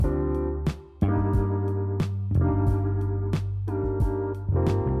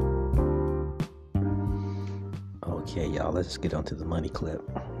Okay, y'all, let's get on to the money clip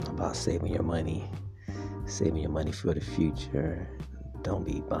about saving your money for the future. Don't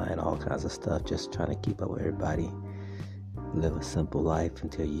be buying all kinds of stuff, just trying to keep up with everybody. Live a simple life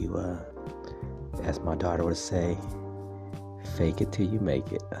until you, as my daughter would say, fake it till you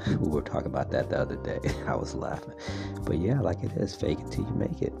make it. We were talking about that the other day. I was laughing. But yeah, like it is, fake it till you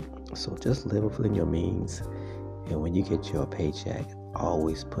make it. So just live within your means. And when you get your paycheck,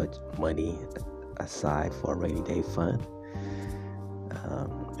 always put money aside for a rainy day fund.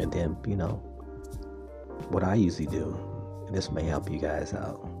 And then, what I usually do, and this may help you guys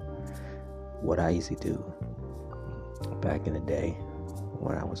out. What I usually do back in the day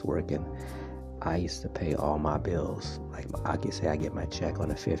when I was working, I used to pay all my bills. Like I could say I get my check on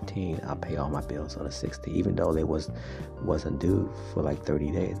the 15th, I'll pay all my bills on the 16th. Even though they wasn't due for like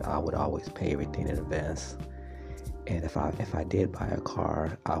 30 days, I would always pay everything in advance. And if I did buy a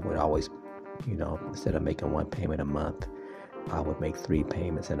car, I would always, instead of making one payment a month, I would make 3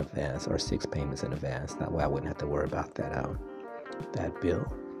 payments in advance or 6 payments in advance. That way I wouldn't have to worry about that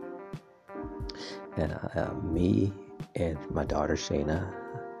bill. And me and my daughter Shayna,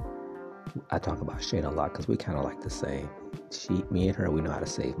 I talk about Shayna a lot because we kind of like the same. Me and her, we know how to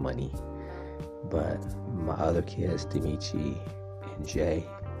save money. But my other kids, Dimitri and Jay,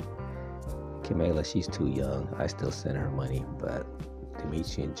 Kamela, she's too young. I still send her money. But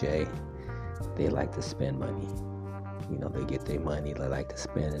Dimitri and Jay, they like to spend money. They get their money. They like to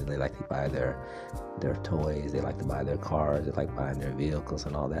spend it. They like to buy their toys. They like to buy their cars. They like buying their vehicles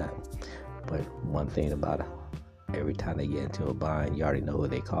and all that. But one thing about it, every time they get into a bind, you already know who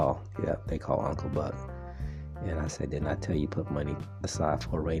they call. Yeah, they call Uncle Buck. And I said, didn't I tell you put money aside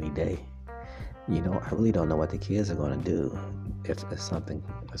for a rainy day? I really don't know what the kids are going to do if something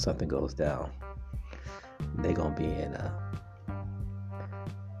goes down. They're gonna be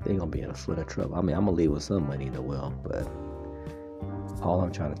in a foot of trouble. I mean, I'm gonna leave with some money in the will, but all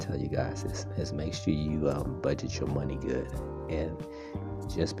I'm trying to tell you guys is make sure you budget your money good. And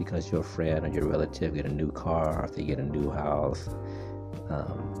just because your friend or your relative get a new car, or if they get a new house,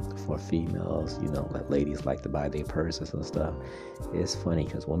 for females, like ladies like to buy their purses and stuff. It's funny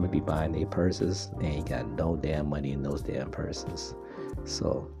because women be buying their purses, they ain't got no damn money in those damn purses.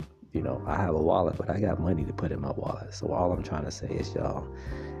 So, I have a wallet, but I got money to put in my wallet. So all I'm trying to say is, y'all,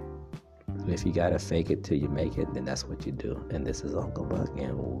 if you gotta fake it till you make it, then that's what you do. And this is Uncle Buck,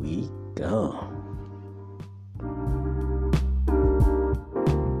 and we go.